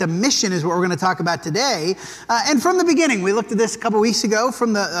The mission is what we're going to talk about today. And from the beginning, we looked at this a couple weeks ago,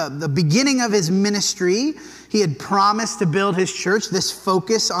 from the beginning of his ministry, he had promised to build his church, this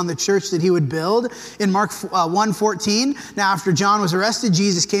focus on the church that he would build. In Mark 1:14, now after John was arrested,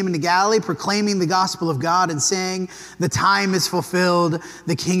 Jesus came into Galilee proclaiming the gospel of God and saying, the time is fulfilled,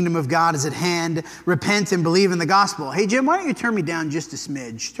 the kingdom of God is at hand, repent and believe in the gospel. Hey Jim, why don't you turn me down just a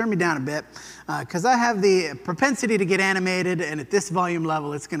smidge? Turn me down a bit, because I have the propensity to get animated, and at this volume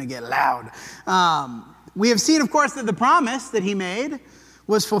level, it's going to get loud. We have seen, of course, that the promise that he made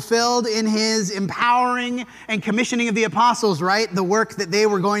was fulfilled in his empowering and commissioning of the apostles, right? The work that they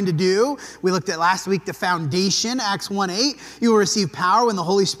were going to do. We looked at last week the foundation, Acts 1:8. You will receive power when the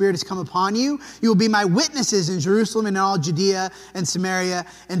Holy Spirit has come upon you. You will be my witnesses in Jerusalem and all Judea and Samaria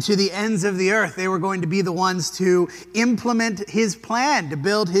and to the ends of the earth. They were going to be the ones to implement his plan to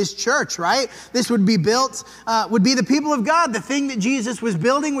build his church, right? This would be built, would be the people of God. The thing that Jesus was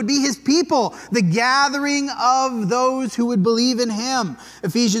building would be his people, the gathering of those who would believe in him.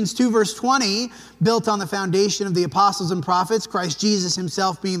 Ephesians 2 verse 20, built on the foundation of the apostles and prophets, Christ Jesus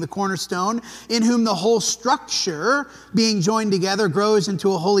himself being the cornerstone, in whom the whole structure being joined together grows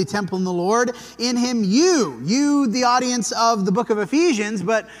into a holy temple in the Lord. In him you the audience of the book of Ephesians,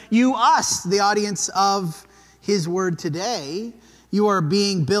 but you, us, the audience of his word today, you are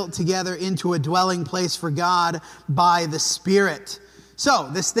being built together into a dwelling place for God by the Spirit.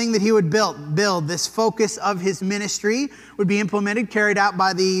 So this thing that he would build, this focus of his ministry would be implemented, carried out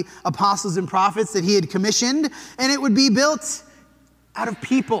by the apostles and prophets that he had commissioned, and it would be built out of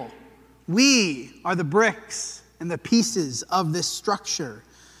people. We are the bricks and the pieces of this structure.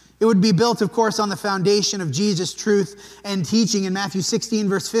 It would be built, of course, on the foundation of Jesus' truth and teaching. In Matthew 16,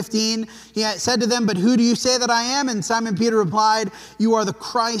 verse 15, he said to them, but who do you say that I am? And Simon Peter replied, you are the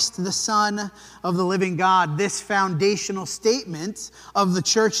Christ, the Son of the living God. This foundational statement of the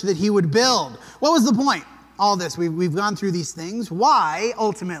church that he would build. What was the point? All this, we've gone through these things. Why,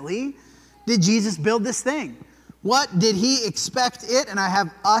 ultimately, did Jesus build this thing? What did he expect it? And I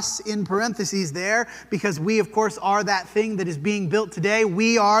have us in parentheses there because we, of course, are that thing that is being built today.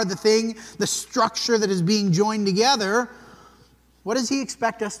 We are the thing, the structure that is being joined together. What does he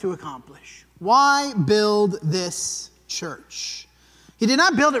expect us to accomplish? Why build this church? He did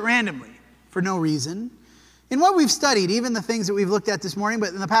not build it randomly for no reason. In what we've studied, even the things that we've looked at this morning, but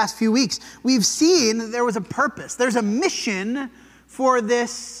in the past few weeks, we've seen that there was a purpose. There's a mission for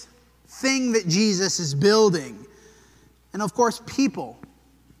this thing that Jesus is building. And of course, people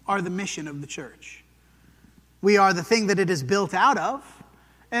are the mission of the church. We are the thing that it is built out of.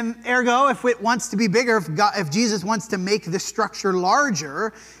 And ergo, if it wants to be bigger, if Jesus wants to make the structure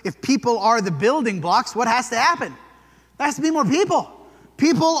larger, if people are the building blocks, what has to happen? There has to be more people.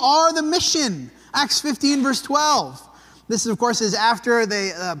 People are the mission. Acts 15, verse 12. This, of course, is after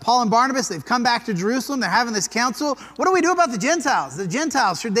Paul and Barnabas, they've come back to Jerusalem. They're having this council. What do we do about the Gentiles? The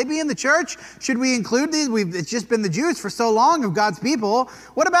Gentiles, should they be in the church? Should we include these? It's just been the Jews for so long of God's people.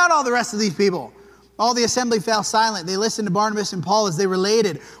 What about all the rest of these people? All the assembly fell silent. They listened to Barnabas and Paul as they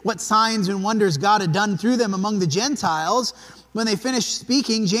related what signs and wonders God had done through them among the Gentiles. When they finished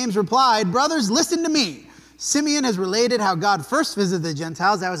speaking, James replied, brothers, listen to me. Simeon has related how God first visited the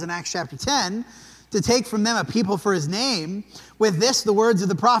Gentiles. That was in Acts chapter 10. To take from them a people for his name. With this, the words of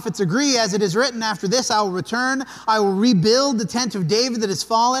the prophets agree, as it is written, after this I will return, I will rebuild the tent of David that has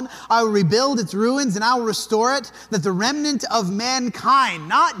fallen, I will rebuild its ruins, and I will restore it, that the remnant of mankind,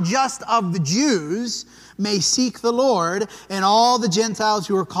 not just of the Jews, may seek the Lord, and all the Gentiles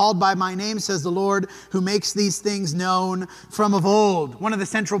who are called by my name, says the Lord, who makes these things known from of old. One of the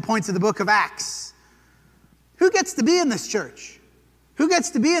central points of the book of Acts. Who gets to be in this church? Who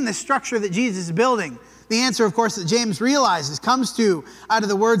gets to be in this structure that Jesus is building? The answer, of course, that James realizes comes to out of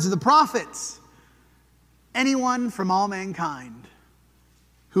the words of the prophets. Anyone from all mankind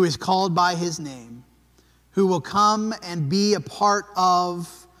who is called by his name, who will come and be a part of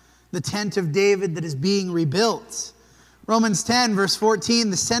the tent of David that is being rebuilt. Romans 10, verse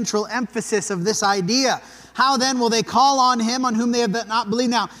 14, the central emphasis of this idea. How then will they call on him on whom they have not believed?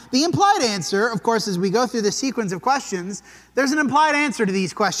 Now, the implied answer, of course, as we go through the sequence of questions, there's an implied answer to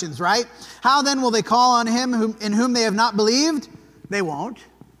these questions, right? How then will they call on him in whom they have not believed? They won't.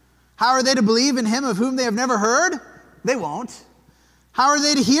 How are they to believe in him of whom they have never heard? They won't. How are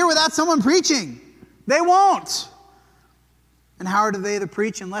they to hear without someone preaching? They won't. And how are they to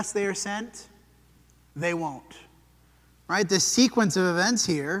preach unless they are sent? They won't. Right? This sequence of events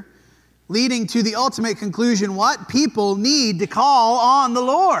here leading to the ultimate conclusion, what? People need to call on the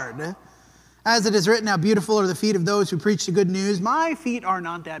Lord. As it is written, how beautiful are the feet of those who preach the good news. My feet are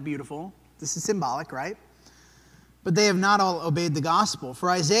not that beautiful. This is symbolic, right? but they have not all obeyed the gospel. For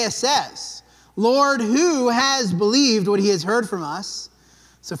Isaiah says, Lord, who has believed what he has heard from us?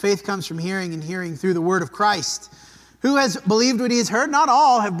 So faith comes from hearing, and hearing through the word of Christ. Who has believed what he has heard? Not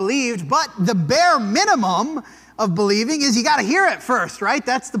all have believed, but the bare minimum of believing is you got to hear it first, right?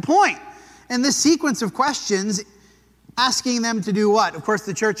 That's the point. And this sequence of questions asking them to do what? Of course,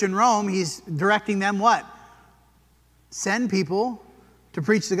 the church in Rome, he's directing them what? Send people to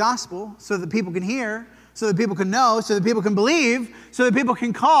preach the gospel so that people can hear, so that people can know, so that people can believe, so that people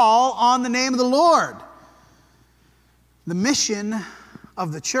can call on the name of the Lord. The mission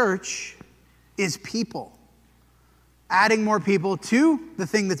of the church is people. Adding more people to the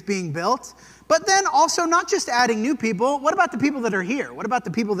thing that's being built, but then also not just adding new people. What about the people that are here? What about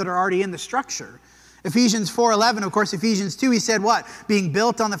the people that are already in the structure? Ephesians 4:11, of course, Ephesians 2, he said what? Being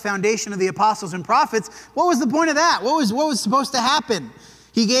built on the foundation of the apostles and prophets. What was the point of that? What was supposed to happen?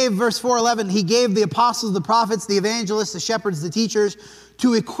 He gave, verse 4:11, he gave the apostles, the prophets, the evangelists, the shepherds, the teachers,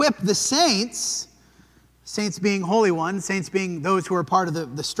 to equip the saints being holy ones, saints being those who are part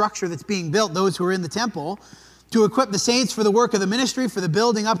of the structure that's being built, those who are in the temple, to equip the saints for the work of the ministry, for the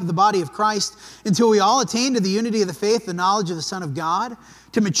building up of the body of Christ, until we all attain to the unity of the faith, the knowledge of the Son of God,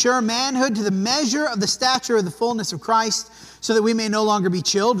 to mature manhood, to the measure of the stature of the fullness of Christ, so that we may no longer be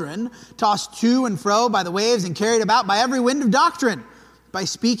children, tossed to and fro by the waves and carried about by every wind of doctrine, by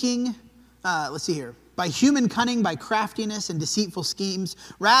speaking, by human cunning, by craftiness and deceitful schemes,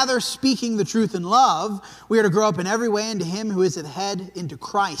 rather speaking the truth in love, we are to grow up in every way into him who is the head, into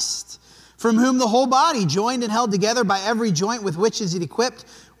Christ, from whom the whole body, joined and held together by every joint with which is it equipped,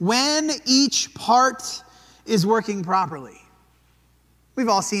 when each part is working properly. We've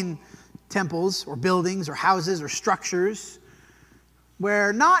all seen temples or buildings or houses or structures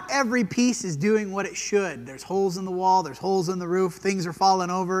where not every piece is doing what it should. There's holes in the wall, there's holes in the roof, things are falling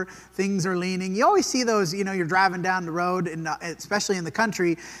over, things are leaning. You always see those, you're driving down the road, and especially in the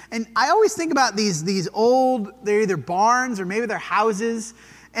country. And I always think about these old, they're either barns or maybe they're houses.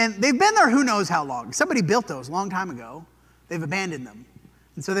 And they've been there who knows how long. Somebody built those a long time ago. They've abandoned them.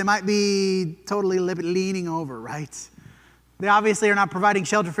 And so they might be totally leaning over, right? They obviously are not providing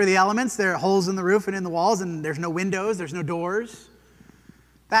shelter for the elements. There are holes in the roof and in the walls, and there's no windows, there's no doors.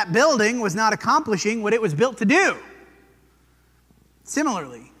 That building was not accomplishing what it was built to do.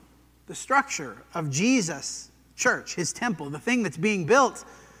 Similarly, the structure of Jesus' church, his temple, the thing that's being built,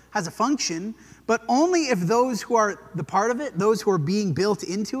 has a function, but only if those who are the part of it, those who are being built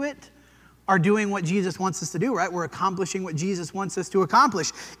into it, are doing what Jesus wants us to do, right? We're accomplishing what Jesus wants us to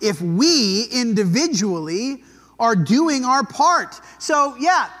accomplish. If we individually are doing our part. So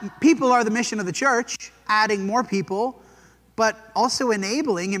yeah, people are the mission of the church, adding more people, but also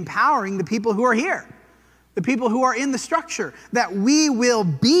enabling, empowering the people who are here, the people who are in the structure, that we will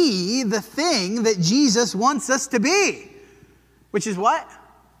be the thing that Jesus wants us to be, which is what?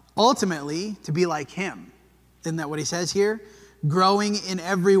 Ultimately, to be like him. Isn't that what he says here? Growing in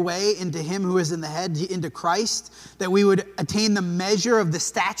every way into him who is in the head, into Christ, that we would attain the measure of the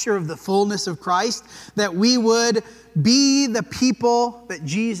stature of the fullness of Christ, that we would be the people that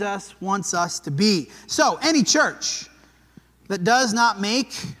Jesus wants us to be. So, any church that does not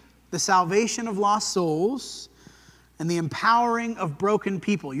make the salvation of lost souls and the empowering of broken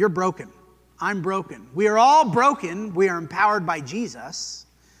people, you're broken, I'm broken, we are all broken, we are empowered by Jesus.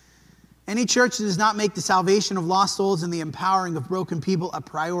 Any church that does not make the salvation of lost souls and the empowering of broken people a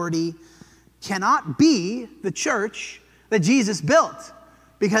priority cannot be the church that Jesus built,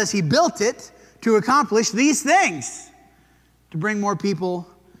 because he built it to accomplish these things, to bring more people,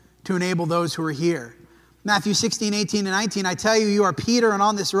 to enable those who are here. Matthew 16:18-19, I tell you, you are Peter, and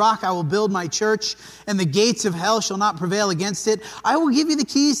on this rock I will build my church, and the gates of hell shall not prevail against it. I will give you the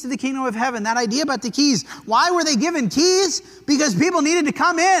keys to the kingdom of heaven. That idea about the keys. Why were they given keys? Because people needed to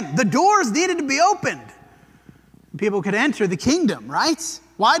come in. The doors needed to be opened. People could enter the kingdom, right?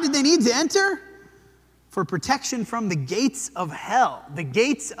 Why did they need to enter? For protection from the gates of hell. The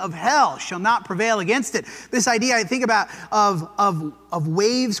gates of hell shall not prevail against it. This idea I think about of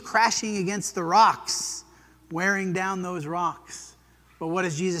waves crashing against the rocks, wearing down those rocks. But what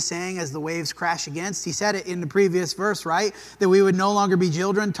is Jesus saying as the waves crash against? He said it in the previous verse, right? That we would no longer be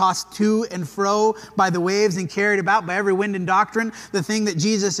children, tossed to and fro by the waves and carried about by every wind and doctrine. The thing that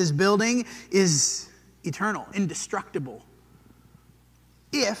Jesus is building is eternal, indestructible.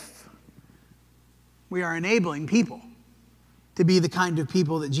 If we are enabling people to be the kind of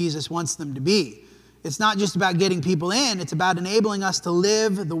people that Jesus wants them to be. It's not just about getting people in, it's about enabling us to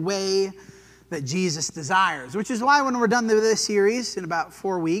live the way that Jesus desires, which is why when we're done with this series in about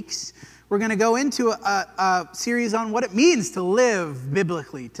 4 weeks, we're going to go into a series on what it means to live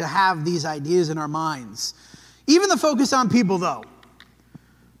biblically, to have these ideas in our minds. Even the focus on people, though,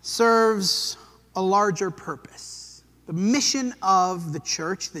 serves a larger purpose. The mission of the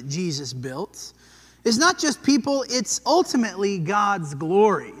church that Jesus built is not just people, it's ultimately God's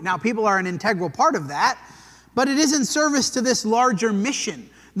glory. Now, people are an integral part of that, but it is in service to this larger mission,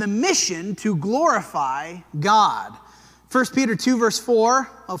 the mission to glorify God. 1 Peter 2, verse 4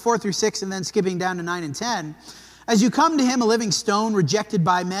 through 6, and then skipping down to 9 and 10. As you come to him, a living stone, rejected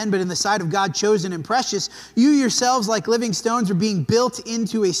by men, but in the sight of God chosen and precious, you yourselves, like living stones, are being built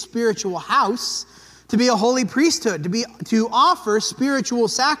into a spiritual house, to be a holy priesthood, to offer spiritual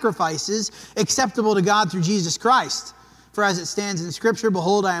sacrifices acceptable to God through Jesus Christ. For as it stands in Scripture,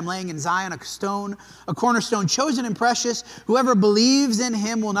 behold, I am laying in Zion a cornerstone chosen and precious. Whoever believes in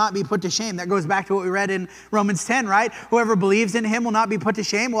him will not be put to shame. That goes back to what we read in Romans 10, right? Whoever believes in him will not be put to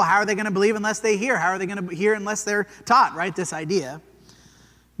shame. Well, how are they going to believe unless they hear? How are they going to hear unless they're taught, right? This idea.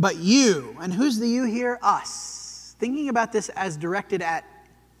 But you, and who's the you here? Us. Thinking about this as directed at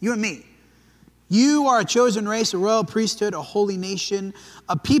you and me. You are a chosen race, a royal priesthood, a holy nation,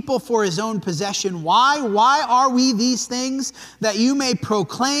 a people for his own possession. Why? Why are we these things? That you may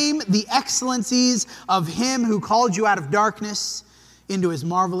proclaim the excellencies of him who called you out of darkness into his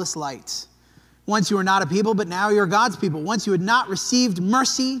marvelous light. Once you were not a people, but now you're God's people. Once you had not received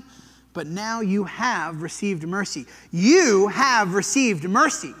mercy, but now you have received mercy. You have received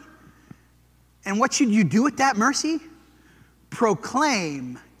mercy. And what should you do with that mercy?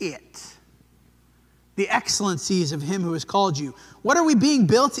 Proclaim it. The excellencies of him who has called you. What are we being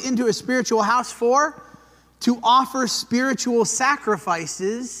built into a spiritual house for? To offer spiritual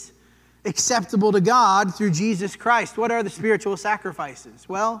sacrifices acceptable to God through Jesus Christ. What are the spiritual sacrifices?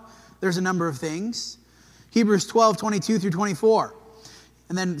 Well, there's a number of things. Hebrews 12, 22 through 24.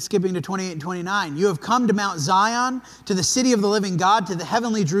 And then skipping to 28 and 29. You have come to Mount Zion, to the city of the living God, to the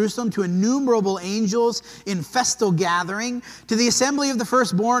heavenly Jerusalem, to innumerable angels in festal gathering, to the assembly of the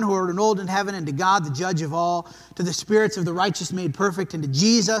firstborn who are enrolled in heaven, and to God, the judge of all, to the spirits of the righteous made perfect, and to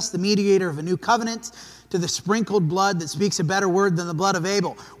Jesus, the mediator of a new covenant, to the sprinkled blood that speaks a better word than the blood of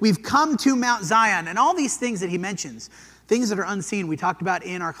Abel. We've come to Mount Zion, and all these things that he mentions, things that are unseen, we talked about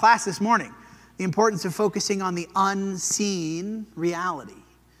in our class this morning. The importance of focusing on the unseen reality.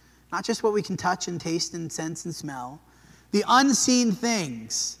 Not just what we can touch and taste and sense and smell. The unseen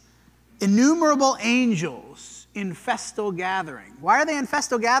things. Innumerable angels in festal gathering. Why are they in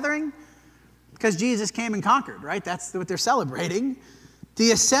festal gathering? Because Jesus came and conquered, right? That's what they're celebrating.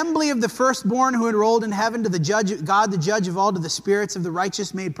 The assembly of the firstborn who enrolled in heaven, to the judge, God, the judge of all, to the spirits of the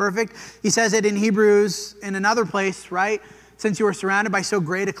righteous made perfect. He says it in Hebrews in another place, right? Since you are surrounded by so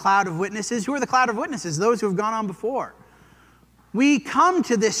great a cloud of witnesses. Who are the cloud of witnesses? Those who have gone on before. We come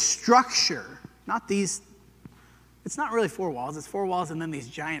to this structure, not these, it's not really four walls, it's four walls and then these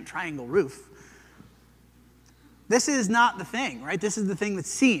giant triangle roof. This is not the thing, right? This is the thing that's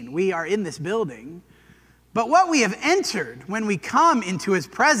seen. We are in this building. But what we have entered when we come into his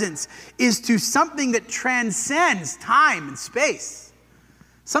presence is to something that transcends time and space.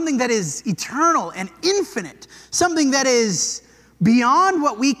 Something that is eternal and infinite. Something that is beyond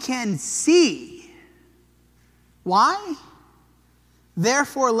what we can see. Why?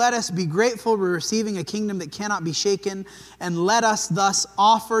 Therefore, let us be grateful for receiving a kingdom that cannot be shaken, and let us thus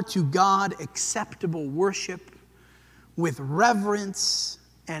offer to God acceptable worship with reverence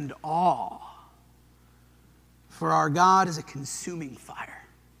and awe. For our God is a consuming fire.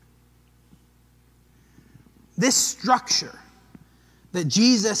 This structure that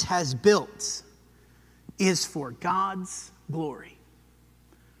Jesus has built is for God's glory.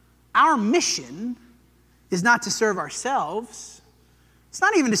 Our mission is not to serve ourselves. It's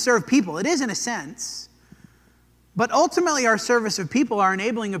not even to serve people. It is in a sense. But ultimately our service of people, our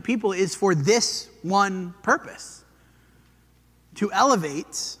enabling of people is for this one purpose. To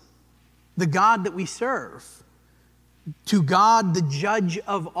elevate the God that we serve. To God, the judge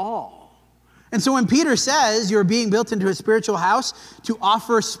of all. And so when Peter says you're being built into a spiritual house to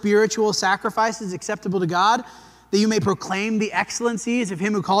offer spiritual sacrifices acceptable to God, that you may proclaim the excellencies of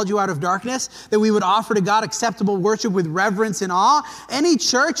him who called you out of darkness, that we would offer to God acceptable worship with reverence and awe. Any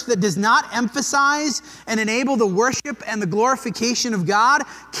church that does not emphasize and enable the worship and the glorification of God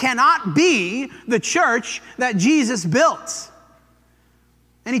cannot be the church that Jesus built.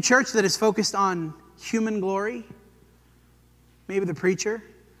 Any church that is focused on human glory, maybe the preacher,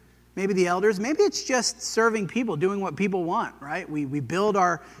 maybe the elders, maybe it's just serving people, doing what people want, right? We build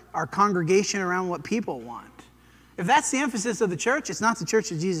our congregation around what people want. If that's the emphasis of the church, it's not the church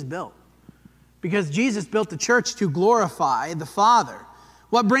that Jesus built. Because Jesus built the church to glorify the Father.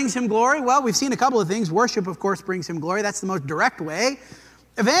 What brings him glory? Well, we've seen a couple of things. Worship, of course, brings him glory. That's the most direct way.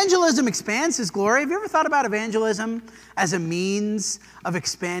 Evangelism expands his glory. Have you ever thought about evangelism as a means of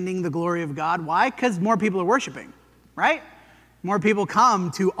expanding the glory of God? Why? Because more people are worshiping, right? More people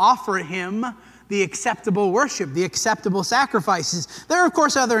come to offer him the acceptable worship, the acceptable sacrifices. There are, of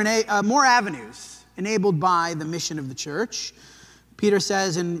course, more avenues enabled by the mission of the church. Peter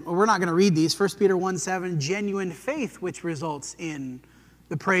says, and we're not going to read these, 1 Peter 1:7, genuine faith which results in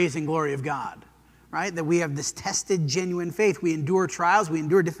the praise and glory of God. Right? That we have this tested, genuine faith. We endure trials, we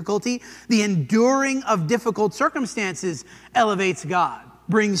endure difficulty. The enduring of difficult circumstances elevates God,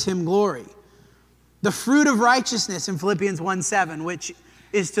 brings him glory. The fruit of righteousness in Philippians 1:7, which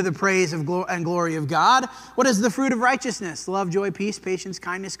is to the praise and glory of God. What is the fruit of righteousness? Love, joy, peace, patience,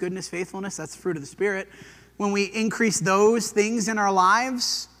 kindness, goodness, faithfulness. That's the fruit of the Spirit. When we increase those things in our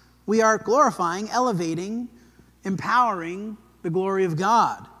lives, we are glorifying, elevating, empowering the glory of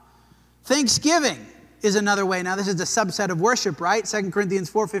God. Thanksgiving is another way. Now, this is a subset of worship, right? 2 Corinthians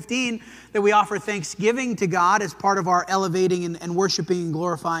 4:15, that we offer thanksgiving to God as part of our elevating and worshiping and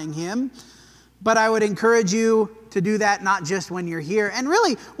glorifying him. But I would encourage you to do that not just when you're here. And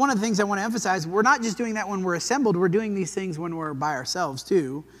really, one of the things I want to emphasize, we're not just doing that when we're assembled. We're doing these things when we're by ourselves,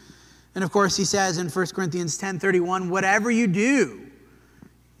 too. And, of course, he says in 1 Corinthians 10:31, whatever you do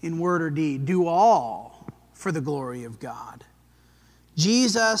in word or deed, do all for the glory of God.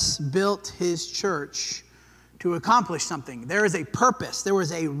 Jesus built his church to accomplish something. There is a purpose. There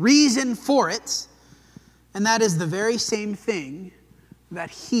was a reason for it. And that is the very same thing that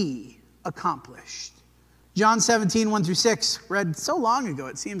he accomplished. John 17:1-6, read so long ago,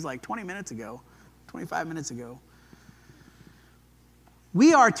 it seems like 20 minutes ago, 25 minutes ago.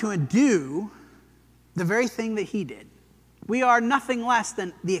 We are to do the very thing that he did. We are nothing less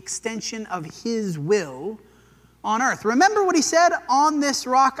than the extension of his will on earth. Remember what he said? On this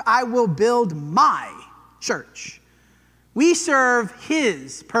rock I will build my church. We serve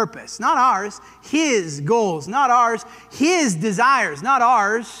his purpose, not ours. His goals, not ours. His desires, not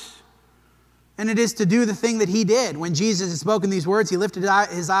ours. And it is to do the thing that he did. When Jesus had spoken these words, he lifted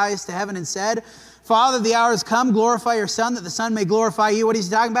his eyes to heaven and said, Father, the hour has come. Glorify your Son, that the Son may glorify you. What he's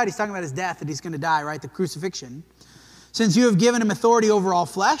talking about? He's talking about his death, that he's going to die, right? The crucifixion. Since you have given him authority over all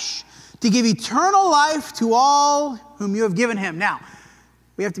flesh, to give eternal life to all whom you have given him. Now,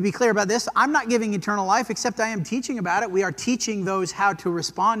 we have to be clear about this. I'm not giving eternal life, except I am teaching about it. We are teaching those how to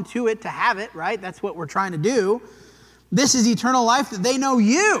respond to it, to have it, right? That's what we're trying to do. This is eternal life, that they know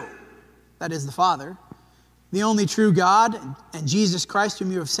you, that is the Father, the only true God, and Jesus Christ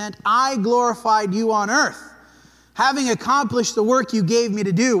whom you have sent. I glorified you on earth, having accomplished the work you gave me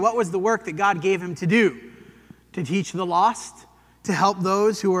to do. What was the work that God gave him to do? To teach the lost, to help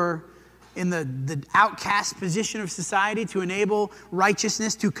those who are in the outcast position of society, to enable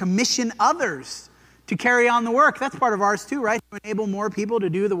righteousness, to commission others to carry on the work. That's part of ours too, right? To enable more people to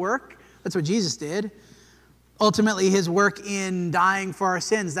do the work. That's what Jesus did. Ultimately, his work in dying for our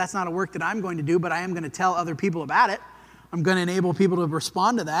sins, that's not a work that I'm going to do, but I am going to tell other people about it. I'm going to enable people to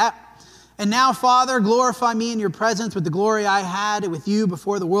respond to that. And now, Father, glorify me in your presence with the glory I had with you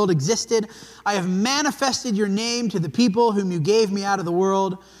before the world existed. I have manifested your name to the people whom you gave me out of the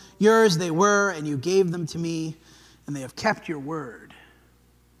world. Yours they were, and you gave them to me, and they have kept your word.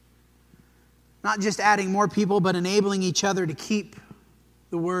 Not just adding more people, but enabling each other to keep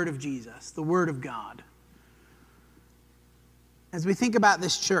the word of Jesus, the word of God. As we think about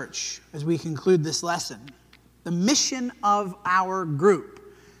this church, as we conclude this lesson, the mission of our group,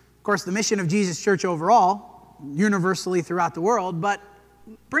 of course, the mission of Jesus Church overall, universally throughout the world, but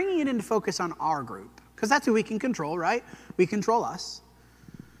bringing it into focus on our group, because that's who we can control, right? We control us.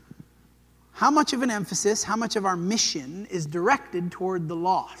 How much of an emphasis, how much of our mission is directed toward the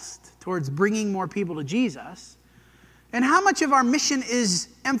lost, towards bringing more people to Jesus? And how much of our mission is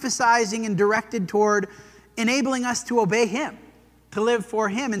emphasizing and directed toward enabling us to obey him, to live for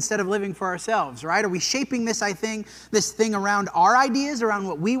him instead of living for ourselves, right? Are we shaping this thing around our ideas, around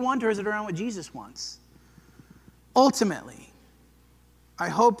what we want, or is it around what Jesus wants? Ultimately, I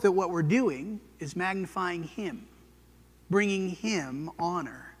hope that what we're doing is magnifying him, bringing him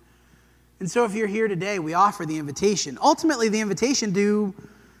honor. And so if you're here today, we offer the invitation. Ultimately, the invitation to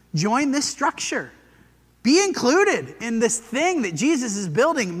join this structure. Be included in this thing that Jesus is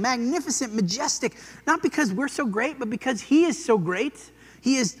building, magnificent, majestic, not because we're so great, but because he is so great.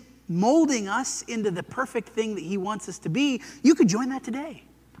 He is molding us into the perfect thing that he wants us to be. You could join that today.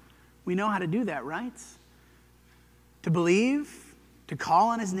 We know how to do that, right? To believe, to call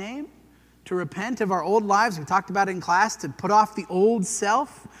on his name, to repent of our old lives. We talked about it in class, to put off the old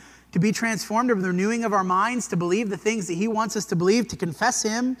self, to be transformed of the renewing of our minds, to believe the things that he wants us to believe, to confess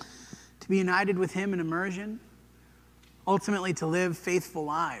him, to be united with him in immersion. ultimately to live faithful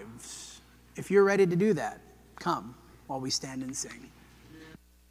lives. If you're ready to do that, come while we stand and sing.